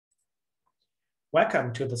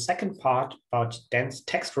Welcome to the second part about dense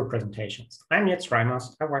text representations. I'm Jens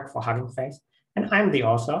Reimers, I work for Hugging Face, and I'm the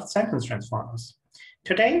author of Sentence Transformers.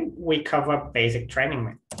 Today, we cover basic training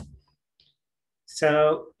methods.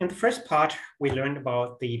 So in the first part, we learned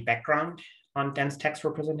about the background on dense text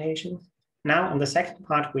representations. Now in the second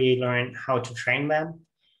part, we learn how to train them,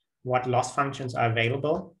 what loss functions are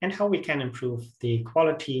available, and how we can improve the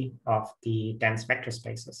quality of the dense vector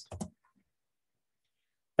spaces.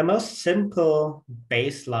 The most simple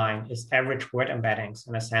baseline is average word embeddings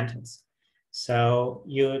in a sentence. So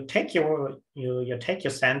you take your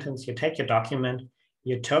sentence, you take your document,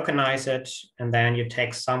 you tokenize it, and then you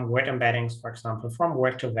take some word embeddings, for example, from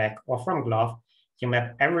word to vec or from glove. You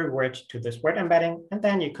map every word to this word embedding, and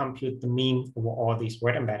then you compute the mean over all these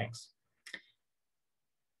word embeddings.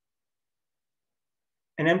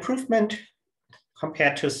 An improvement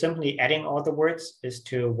compared to simply adding all the words is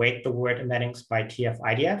to weight the word embeddings by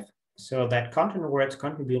TF-IDF so that content words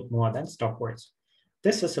contribute more than stop words.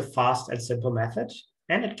 This is a fast and simple method,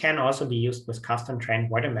 and it can also be used with custom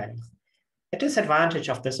trained word embeddings. A disadvantage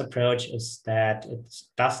of this approach is that it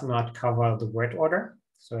does not cover the word order,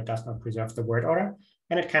 so it does not preserve the word order,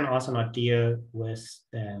 and it can also not deal with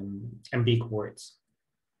ambiguous words.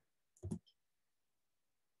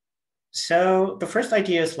 So the first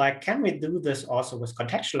idea is like, can we do this also with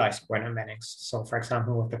contextualized word embeddings? So for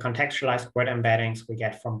example, with the contextualized word embeddings we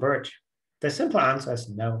get from BERT, the simple answer is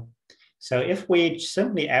no. So if we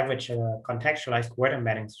simply average contextualized word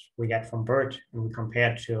embeddings we get from BERT and we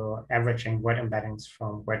compare to averaging word embeddings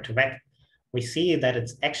from word to vec, we see that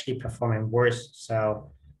it's actually performing worse.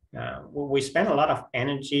 So we spend a lot of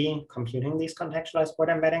energy computing these contextualized word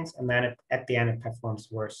embeddings, and then at the end it performs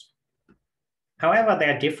worse. However,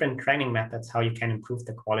 there are different training methods how you can improve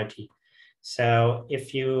the quality. So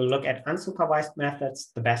if you look at unsupervised methods,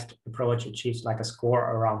 the best approach achieves like a score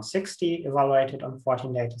around 60 evaluated on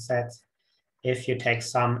 14 data sets. If you take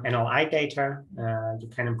some NLI data, you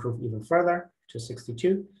can improve even further to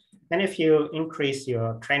 62. And if you increase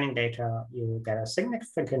your training data, you get a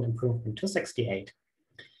significant improvement to 68.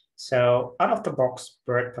 So out of the box,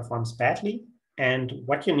 BERT performs badly. And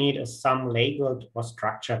what you need is some labeled or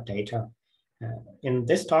structured data. In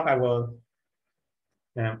this talk, I will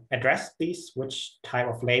address these, which type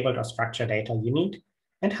of labeled or structured data you need,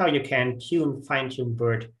 and how you can fine-tune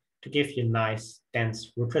BERT to give you nice,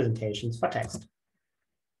 dense representations for text.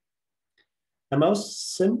 The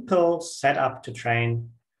most simple setup to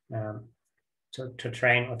train or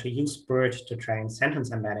to use BERT to train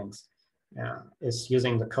sentence embeddings is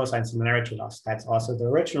using the cosine similarity loss. That's also the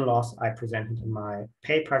original loss I presented in my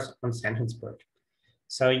papers on sentence BERT.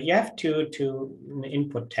 So you have to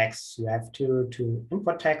input text. You have to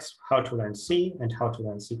input text, how to learn C and how to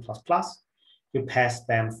learn C++. You pass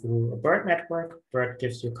them through a BERT network. BERT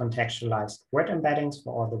gives you contextualized word embeddings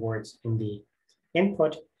for all the words in the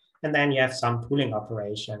input. And then you have some pooling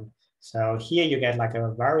operation. So here you get like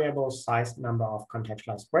a variable sized number of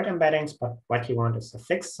contextualized word embeddings, but what you want is a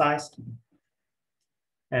fixed sized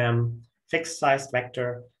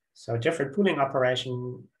vector. So different pooling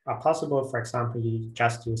operations are possible. For example, you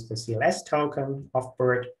just use the CLS token of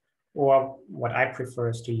BERT, or what I prefer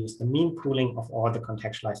is to use the mean pooling of all the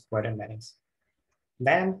contextualized word embeddings.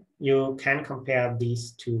 Then you can compare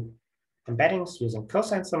these two embeddings using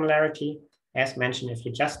cosine similarity. As mentioned, if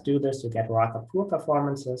you just do this, you get rather poor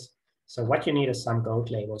performances. So what you need is some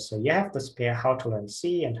gold labels. So you have this pair how to learn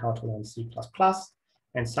C and how to learn C++.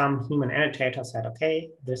 And some human annotator said, okay,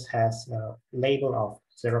 this has a label of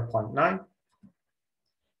 0.9.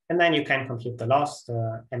 And then you can compute the loss,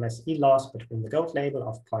 the MSE loss between the gold label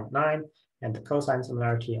of 0.9 and the cosine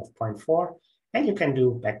similarity of 0.4. And you can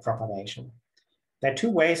do backpropagation. There are two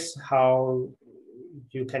ways how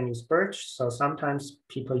you can use BERT. So sometimes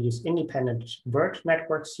people use independent BERT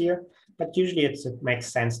networks here, but usually it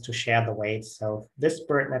makes sense to share the weights. So this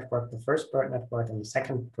BERT network, the first BERT network, and the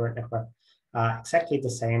second BERT network are exactly the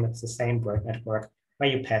same. It's the same BERT network where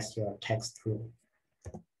you pass your text through.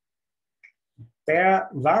 There are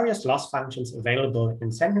various loss functions available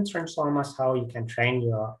in sentence transformers, how you can train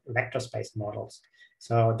your vector space models.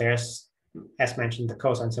 So there's, as mentioned, the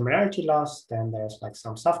cosine similarity loss. Then there's like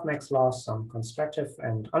some softmax loss, some constructive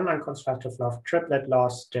and non-constructive loss, triplet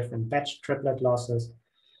loss, different batch triplet losses,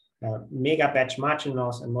 mega batch margin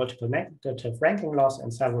loss, and multiple negative ranking loss,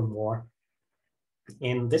 and several more.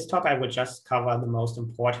 In this talk, I will just cover the most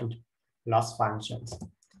important loss functions.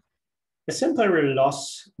 A simple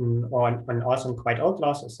loss, and also quite old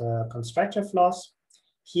loss, is a constructive loss.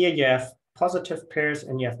 Here you have positive pairs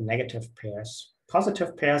and you have negative pairs.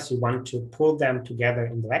 Positive pairs, you want to pull them together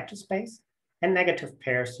in the vector space, and negative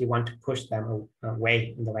pairs, you want to push them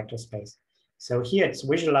away in the vector space. So here it's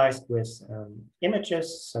visualized with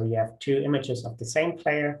images. So you have two images of the same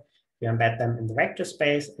player. You embed them in the vector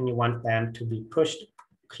space, and you want them to be pushed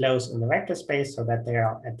close in the vector space so that they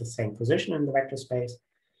are at the same position in the vector space.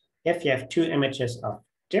 If you have two images of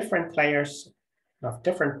different players, of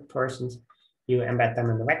different persons, you embed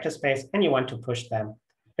them in the vector space, and you want to push them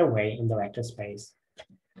away in the vector space.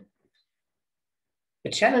 The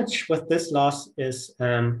challenge with this loss is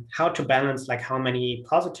how to balance, like, how many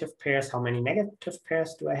positive pairs, how many negative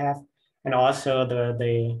pairs do I have? And also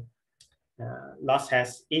the loss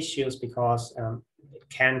has issues because it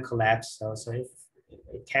can collapse. So if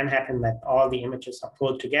it can happen that all the images are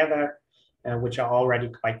pulled together, which are already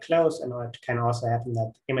quite close, and it can also happen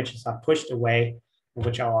that images are pushed away,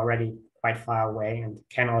 which are already quite far away, and it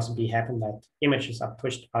can also happen that images are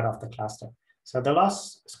pushed out of the cluster. So the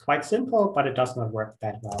loss is quite simple, but it does not work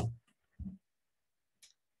that well.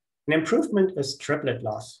 An improvement is triplet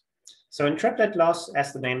loss. So in triplet loss,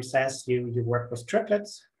 as the name says, you work with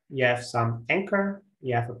triplets. You have some anchor,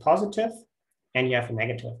 you have a positive, and you have a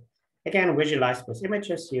negative. Again, visualized with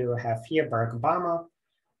images. You have here Barack Obama,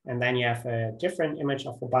 and then you have a different image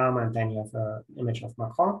of Obama, and then you have an image of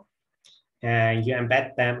Macron. And you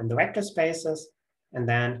embed them in the vector spaces, and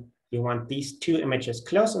then you want these two images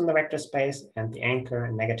close in the vector space and the anchor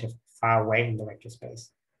and negative far away in the vector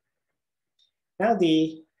space. Now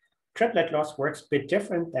the triplet loss works a bit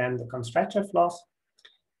different than the constructive loss.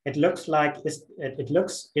 It looks like, is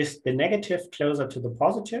the negative closer to the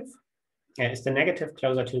positive? Is the negative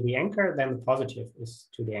closer to the anchor? Then the positive is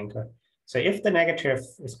to the anchor. So if the negative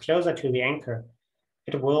is closer to the anchor,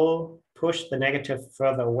 it will push the negative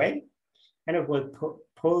further away, and it will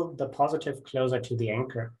pull the positive closer to the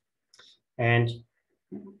anchor. And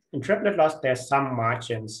in triplet loss, there's some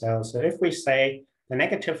margin. So if we say the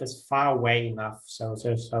negative is far away enough, so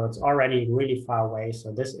it's already really far away,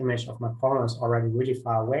 so this image of Macron is already really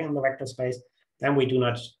far away in the vector space, then we do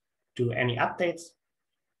not do any updates.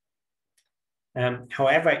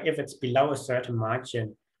 However, if it's below a certain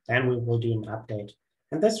margin, then we will do an update.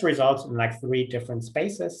 And this results in like 3 different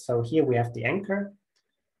spaces. So here we have the anchor.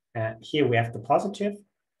 Here we have the positive.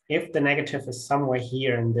 If the negative is somewhere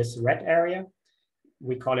here in this red area,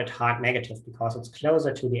 we call it hard negative because it's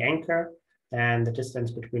closer to the anchor than the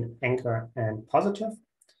distance between anchor and positive.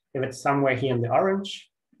 If it's somewhere here in the orange,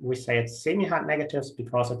 we say it's semi-hard negatives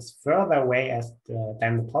because it's further away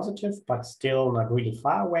than the positive, but still not really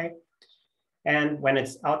far away. And when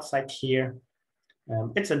it's outside here,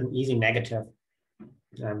 it's an easy negative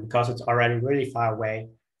because it's already really far away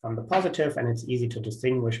from the positive, and it's easy to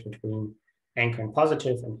distinguish between anchor and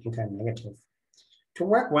positive and anchor and negative. To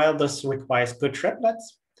work well, this requires good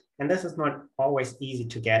triplets, and this is not always easy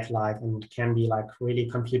to get, and can be really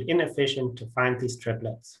compute inefficient to find these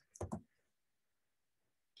triplets.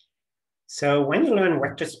 So when you learn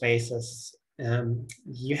vector spaces,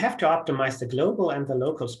 you have to optimize the global and the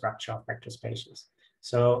local structure of vector spaces.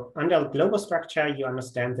 So under global structure, you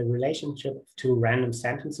understand the relationship to random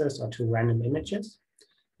sentences or to random images.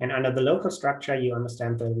 And under the local structure, you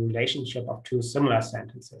understand the relationship of 2 similar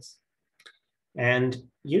sentences. And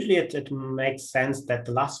usually it makes sense that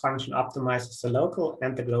the loss function optimizes the local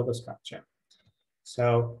and the global structure.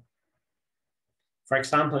 So for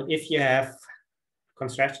example, if you have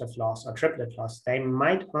constructive loss or triplet loss, they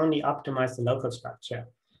might only optimize the local structure.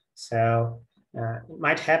 So it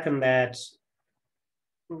might happen that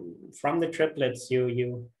from the triplets,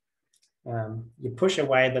 you push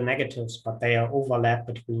away the negatives, but they are overlap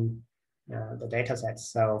between the data sets.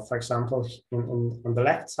 So for example, on the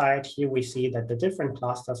left side here, we see that the different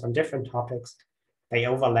clusters on different topics, they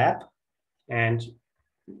overlap, and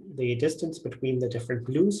the distance between the different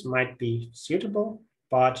blues might be suitable,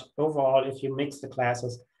 but overall, if you mix the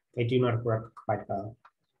classes, they do not work quite well.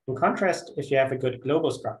 In contrast, if you have a good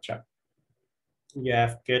global structure, you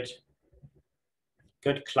have good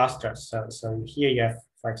clusters. So here you have,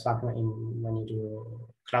 for example, when you do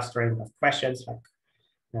clustering of questions like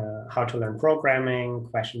how to learn programming,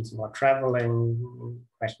 questions about traveling,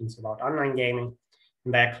 questions about online gaming,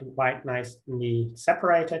 and they're quite nicely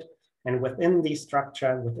separated. And within the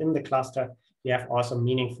structure, within the cluster, you have also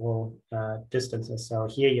meaningful distances. So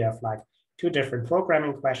here you have 2 different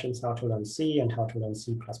programming questions, how to learn C and how to learn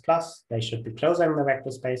C++. They should be closer in the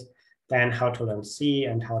vector space than how to learn C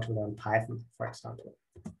and how to learn Python, for example.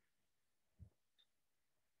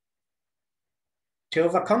 To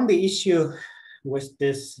overcome the issue with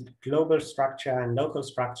this global structure and local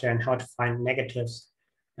structure and how to find negatives,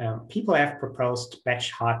 people have proposed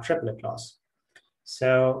batch hard triplet loss.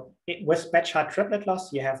 So with batch hard triplet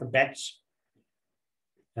loss, you have a batch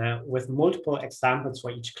with multiple examples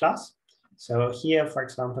for each class. So here, for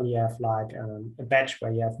example, you have like a batch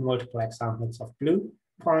where you have multiple examples of blue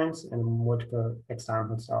points and multiple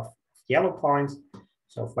examples of yellow points.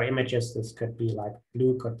 So for images, this could be like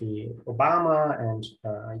blue could be Obama and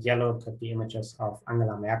yellow could be images of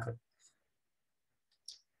Angela Merkel.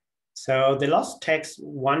 So the loss takes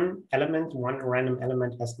one random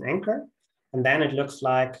element as an anchor. And then it looks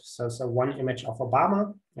like, so one image of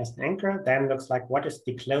Obama as an anchor, then looks like what is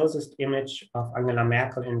the closest image of Angela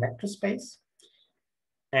Merkel in vector space?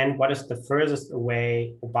 And what is the furthest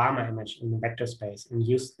away Obama image in the vector space, and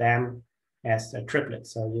use them as a triplet.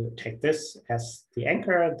 So you take this as the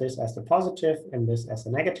anchor, this as the positive, and this as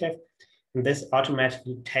the negative. And this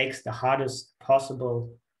automatically takes the hardest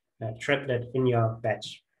possible triplet in your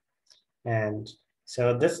batch. And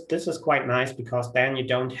so this is quite nice because then you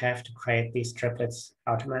don't have to create these triplets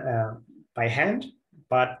by hand,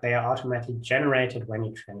 but they are automatically generated when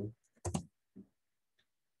you train.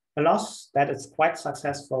 A loss that is quite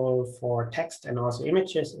successful for text and also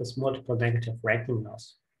images is multiple negative ranking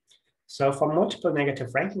loss. So for multiple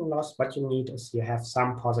negative ranking loss, what you need is you have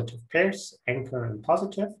some positive pairs, anchor and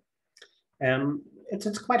positive.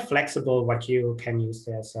 It's quite flexible what you can use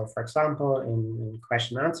there. So for example, in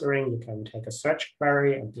question answering, you can take a search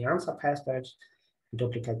query and the answer passage. In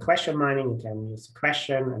duplicate question mining, you can use the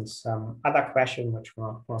question and some other question which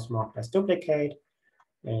was marked as duplicate.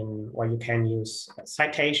 Or you can use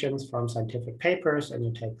citations from scientific papers, and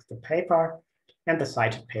you take the paper and the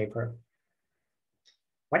cited paper.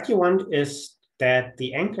 What you want is that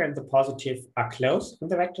the anchor and the positive are close in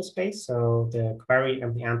the vector space. So the query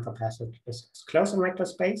and the answer passage is close in vector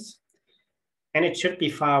space. And it should be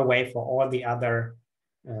far away for all the other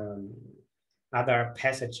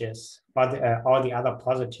passages, or all the other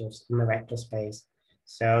positives in the vector space.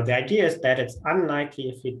 So the idea is that it's unlikely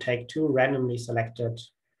if you take two randomly selected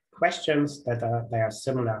questions that they are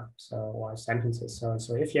similar, or sentences.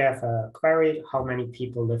 So if you have a query, how many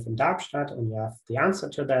people live in Darmstadt, and you have the answer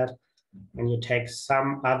to that, and you take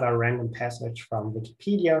some other random passage from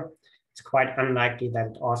Wikipedia, it's quite unlikely that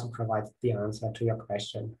it also provides the answer to your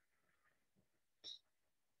question.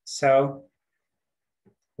 So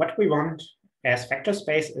what we want as vector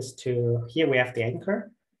space is to, here we have the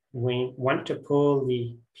anchor. We want to pull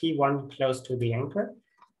the P1 close to the anchor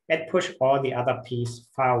and push all the other P's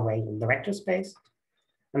far away in the vector space.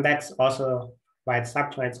 And that's also why it's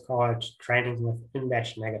sometimes called training with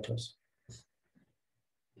in-batch negatives.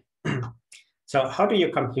 So how do you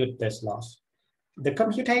compute this loss? The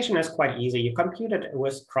computation is quite easy. You compute it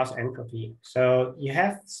with cross entropy. So you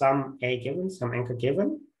have some A given, some anchor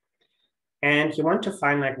given, and you want to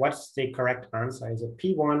find like what's the correct answer. Is it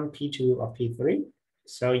P1, P2, or P3?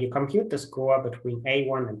 So you compute the score between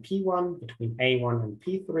A1 and P1, between A1 and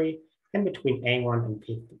P3, and between A1 and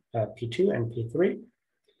P2 and P3.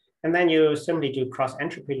 And then you simply do cross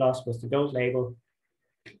entropy loss with the gold label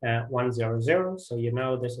 100. So you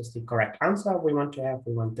know this is the correct answer we want to have.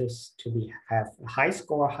 We want this to have a high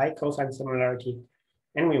score, high cosine similarity,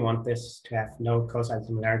 and we want this to have no cosine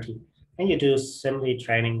similarity. And you do simply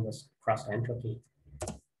training with cross entropy.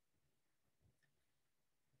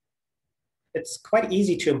 It's quite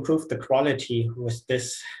easy to improve the quality with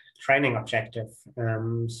this training objective.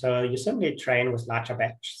 So you simply train with larger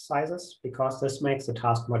batch sizes because this makes the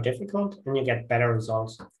task more difficult and you get better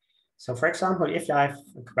results. So for example, if you have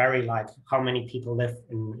a query like how many people live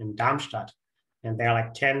in Darmstadt, and there are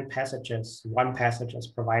like 10 passages, one passage is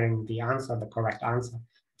providing the answer, the correct answer,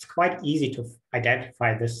 it's quite easy to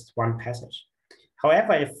identify this one passage.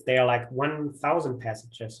 However, if there are like 1,000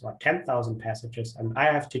 passages or 10,000 passages, and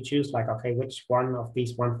I have to choose like, okay, which one of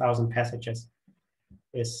these 1,000 passages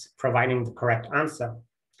is providing the correct answer,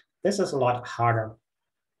 this is a lot harder.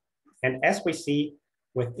 And as we see,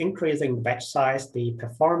 with increasing batch size, the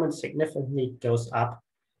performance significantly goes up.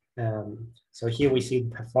 So here we see the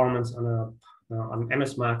performance on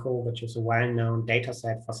MS Marco, which is a well-known data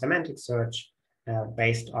set for semantic search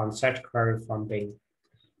based on search query from Bing.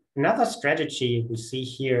 Another strategy we see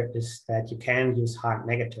here is that you can use hard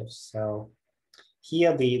negatives. So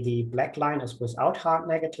here the black line is without hard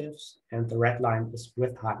negatives and the red line is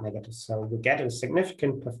with hard negatives. So we get a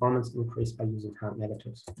significant performance increase by using hard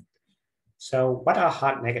negatives. So what are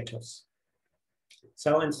hard negatives?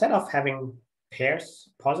 So instead of having pairs,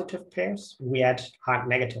 positive pairs, we add hard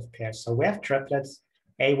negative pairs. So we have triplets,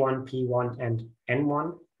 A1, P1, and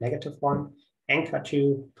N1, -1, anchor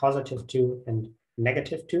 2, +2, and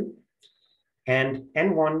 -2. And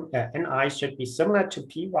Ni should be similar to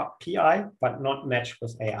Pi, but not matched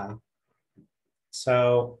with AI.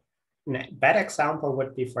 So a bad example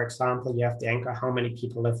would be, for example, you have the anchor, how many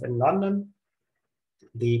people live in London?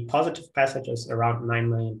 The positive passage is around 9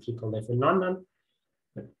 million people live in London.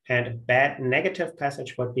 And a bad negative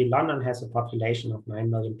passage would be London has a population of 9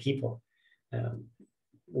 million people.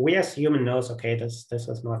 We as human knows, okay, this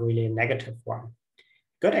is not really a negative one.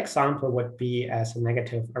 Good example would be as a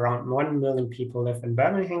negative, around 1 million people live in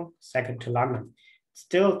Birmingham, second to London.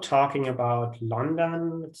 Still talking about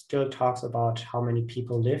London, it still talks about how many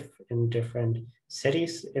people live in different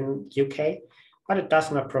cities in UK, but it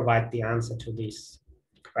does not provide the answer to this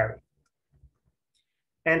query.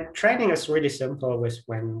 And training is really simple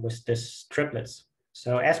with this triplets.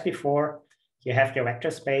 So as before, you have your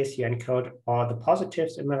vector space, you encode all the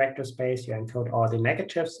positives in the vector space, you encode all the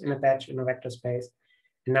negatives in a batch in the vector space.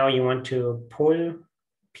 And now you want to pull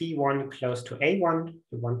P1 close to A1,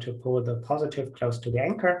 you want to pull the positive close to the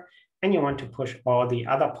anchor, and you want to push all the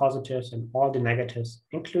other positives and all the negatives,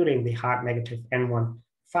 including the hard negative N1,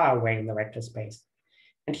 far away in the vector space.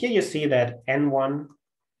 And here you see that N1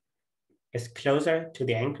 is closer to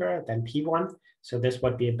the anchor than P1. So this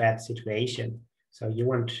would be a bad situation. So you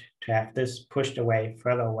want to have this pushed away,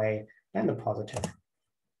 further away than the positive.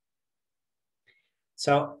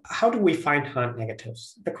 So how do we find hard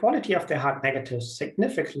negatives? The quality of the hard negatives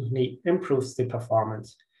significantly improves the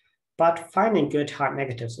performance, but finding good hard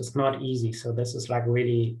negatives is not easy. So this is like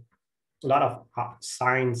really a lot of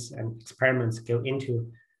science and experiments go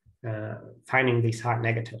into finding these hard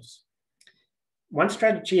negatives. One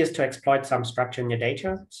strategy is to exploit some structure in your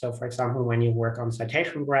data. So for example, when you work on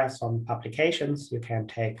citation graphs on publications, you can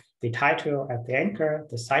take the title at the anchor,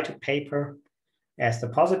 the cited paper as the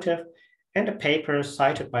positive, and the paper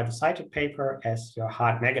cited by the cited paper as your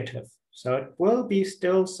hard negative. So it will be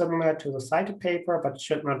still similar to the cited paper, but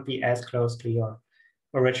should not be as close to your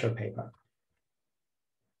original paper.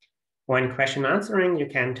 When question answering, you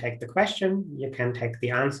can take the question, you can take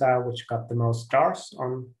the answer which got the most stars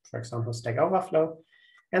on, for example, Stack Overflow,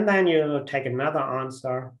 and then you take another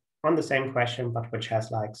answer on the same question, but which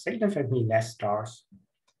has like significantly less stars.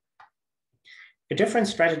 A different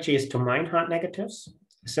strategy is to mine hard negatives.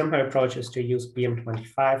 A simple approach is to use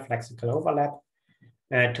BM25 lexical overlap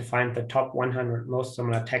to find the top 100 most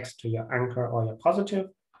similar text to your anchor or your positive,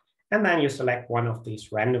 and then you select one of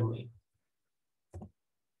these randomly.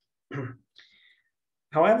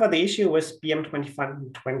 However, the issue with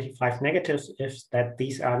BM25 negatives is that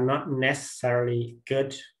these are not necessarily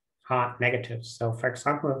good hard negatives. So for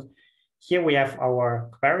example, here we have our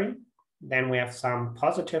query, then we have some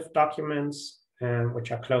positive documents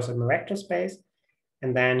which are close in the vector space.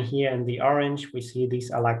 And then here in the orange, we see these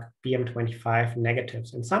are like BM25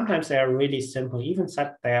 negatives. And sometimes they are really simple, even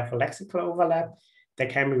set they have a lexical overlap, they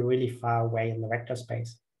can be really far away in the vector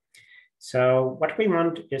space. So what we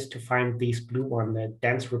want is to find these blue one, the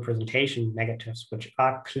dense representation negatives, which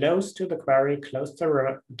are close to the query, close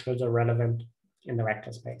to the relevant in the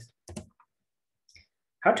vector space.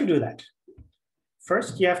 How to do that?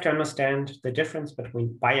 First, you have to understand the difference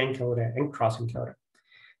between bi-encoder and cross-encoder.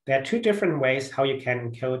 There are two different ways how you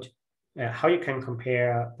can encode, how you can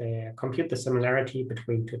compute the similarity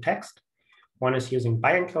between two texts. One is using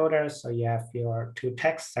bi-encoders, so you have your two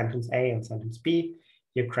texts, sentence A and sentence B.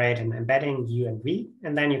 You create an embedding U and V,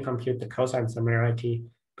 and then you compute the cosine similarity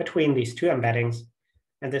between these two embeddings.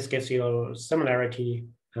 And this gives you a similarity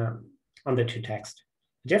on the two texts.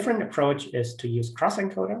 A different approach is to use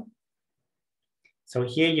cross-encoder. So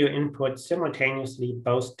here you input simultaneously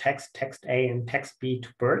both text A and text B to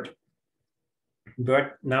BERT.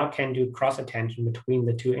 BERT now can do cross-attention between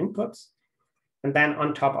the two inputs. And then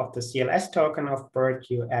on top of the CLS token of BERT,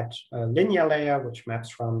 you add a linear layer, which maps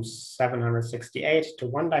from 768 to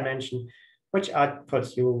 1 dimension, which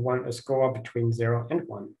outputs you a score between 0 and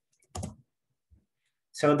 1.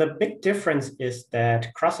 So the big difference is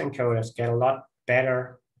that cross-encoders get a lot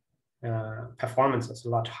better performances, a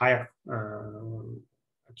lot higher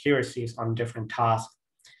accuracies on different tasks.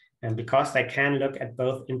 And because they can look at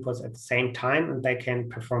both inputs at the same time, and they can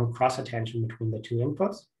perform cross-attention between the two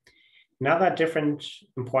inputs. Another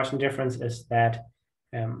important difference is that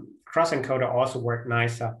cross-encoder also work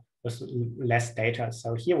nicer with less data.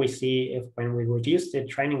 So here we see if when we reduce the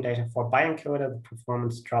training data for bi-encoder, the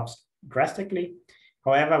performance drops drastically.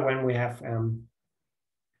 However, when we have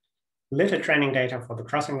little training data for the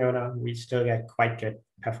cross-encoder, we still get quite good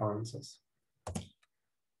performances.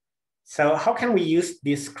 So how can we use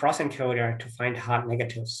this cross-encoder to find hard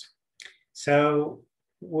negatives? So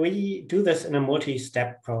we do this in a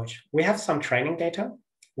multi-step approach. We have some training data.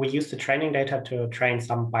 We use the training data to train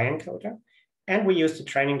some bi-encoder, and we use the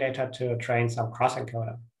training data to train some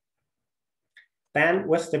cross-encoder. Then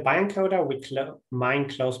with the bi-encoder, we mine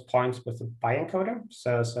close points with the bi-encoder.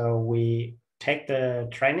 So we take the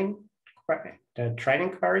training the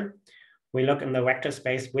training query. We look in the vector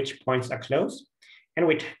space which points are close, and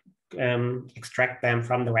we extract them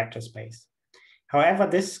from the vector space. However,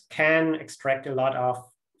 this can extract a lot of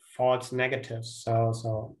false negatives.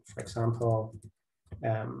 So for example,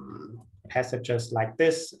 passages like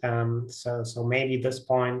this. So maybe this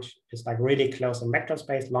point is like really close in vector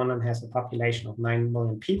space. London has a population of 9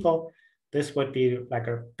 million people. This would be like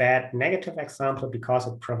a bad negative example because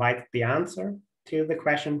it provides the answer to the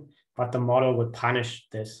question, but the model would punish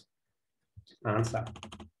this answer.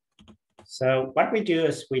 So what we do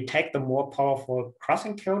is we take the more powerful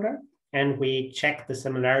cross-encoder and we check the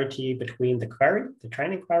similarity between the query, the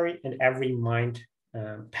training query, and every mined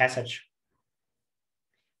passage.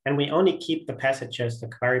 And we only keep the passages, the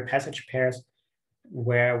query passage pairs,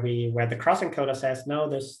 where the cross-encoder says, no,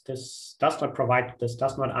 this does not provide, this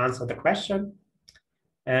does not answer the question.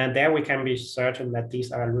 And there we can be certain that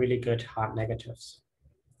these are really good hard negatives.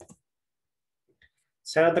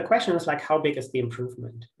 So the question is like, how big is the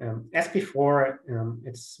improvement? As before,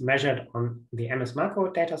 it's measured on the MS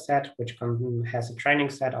Macro data set, which has a training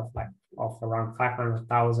set of around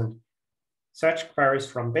 500,000 search queries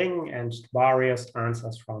from Bing and various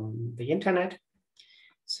answers from the internet.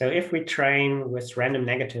 So if we train with random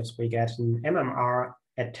negatives, we get an MMR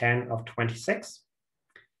at 10 of 26.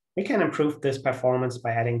 We can improve this performance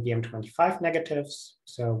by adding BM25 negatives.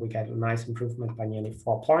 So we get a nice improvement by nearly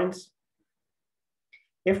 4 points.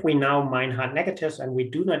 If we now mine hard negatives and we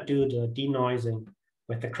do not do the denoising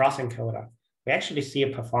with the cross-encoder, we actually see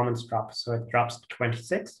a performance drop. So it drops to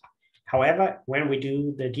 26. However, when we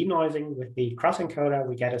do the denoising with the cross-encoder,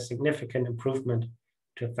 we get a significant improvement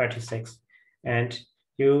to 36. And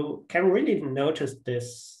you can really notice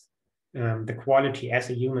this, the quality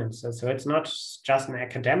as a human. So it's not just an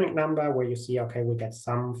academic number where you see, okay, we get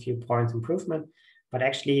some few points improvement, but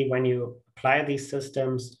actually when you apply these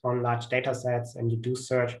systems on large data sets and you do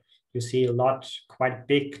search, you see quite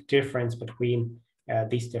big difference between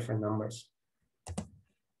these different numbers.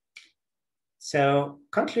 So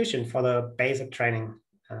conclusion for the basic training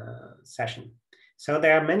session. So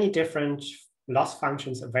there are many different loss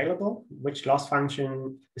functions available. Which loss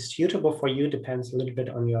function is suitable for you depends a little bit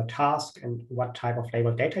on your task and what type of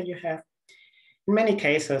labeled data you have. In many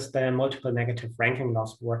cases, the multiple negative ranking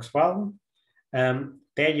loss works well.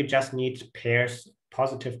 There you just need pairs,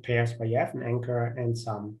 positive pairs where you have an anchor and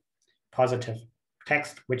some positive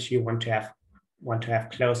text, which you want to have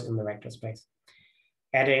close in the vector space.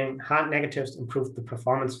 Adding hard negatives improves the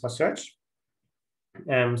performance for search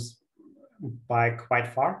by quite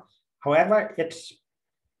far. However, it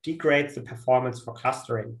degrades the performance for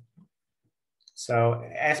clustering. So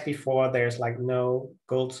as before, there's like no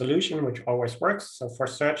gold solution, which always works. So for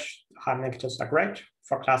search, hard negatives are great.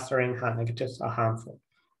 For clustering, hard negatives are harmful.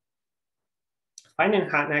 Finding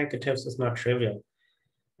hard negatives is not trivial.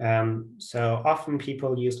 So often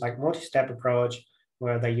people use like multi-step approach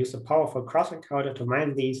where they use a powerful cross-encoder to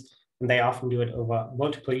mine these, and they often do it over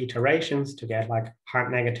multiple iterations to get like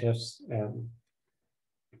hard negatives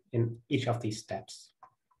in each of these steps.